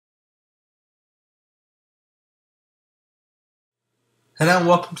Hello and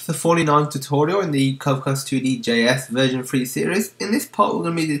welcome to the 49th tutorial in the Cocos2d-JS version 3 series. In this part we're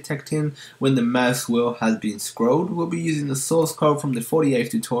going to be detecting when the mouse wheel has been scrolled. We'll be using the source code from the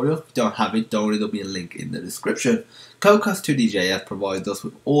 48th tutorial. If you don't have it, don't worry, there'll be a link in the description. Cocos2d-JS provides us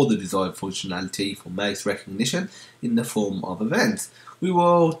with all the desired functionality for mouse recognition in the form of events. We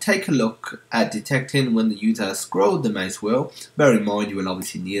will take a look at detecting when the user has scrolled the mouse wheel. Bear in mind you will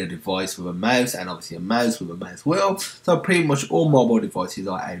obviously need a device with a mouse and obviously a mouse with a mouse wheel. So pretty much all mobile devices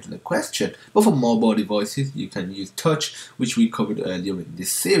are out of the question. But for mobile devices you can use touch, which we covered earlier in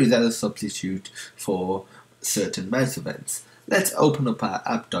this series as a substitute for certain mouse events. Let's open up our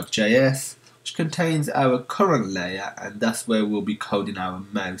app.js, which contains our current layer, and that's where we'll be coding our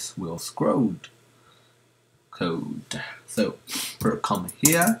mouse wheel scrolled code. So put a comma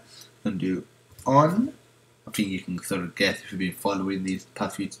here and do on. I think you can sort of guess if you've been following these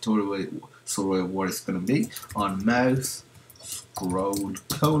past few tutorials sort of what it's going to be. On mouse scroll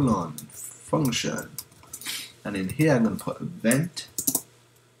colon function, and in here I'm going to put event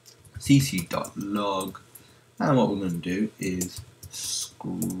cc.log, and what we're going to do is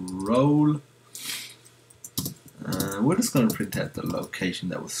scroll. We're just going to print out the location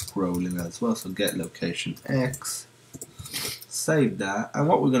that we're scrolling as well, so get location X, save that, and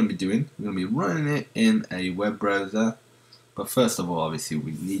what we're going to be doing, we're going to be running it in a web browser. But first of all, obviously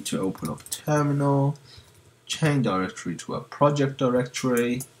we need to open up terminal, change directory to a project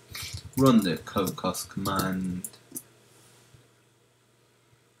directory, run the Cocos command.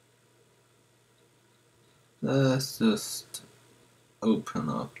 Let's just open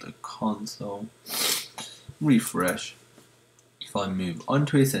up the console, refresh. If I move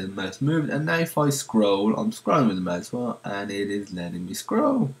onto it, it says mouse moved, and now if I scroll, I'm scrolling with the mouse wheel and it is letting me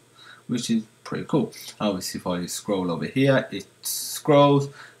scroll, which is pretty cool. Obviously if I scroll over here it scrolls,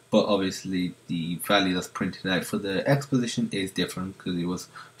 but obviously the value that's printed out for the X position is different because it was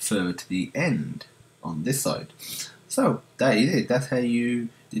further to the end on this side. So that is it. That's how you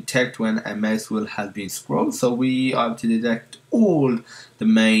detect when a mouse wheel has been scrolled. So we are to detect all the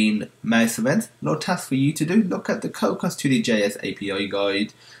main mouse events. No task for you to do. Look at the Cocos2d-JS API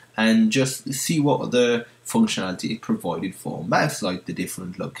guide and just see what other functionality is provided for mouse, like the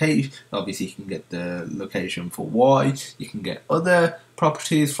different location. Obviously you can get the location for Y, you can get other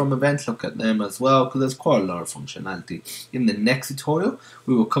properties from events, look at them as well, because there's quite a lot of functionality. In the next tutorial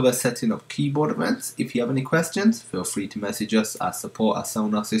we will cover setting up keyboard events. If you have any questions, feel free to message us at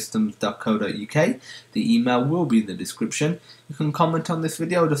support@sonarsystems.co.uk. the email will be in the description. You can comment on this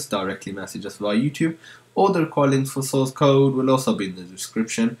video, just directly message us via YouTube. All the required links for source code will also be in the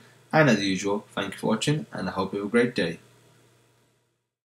description. And as usual, thank you for watching, and I hope you have a great day.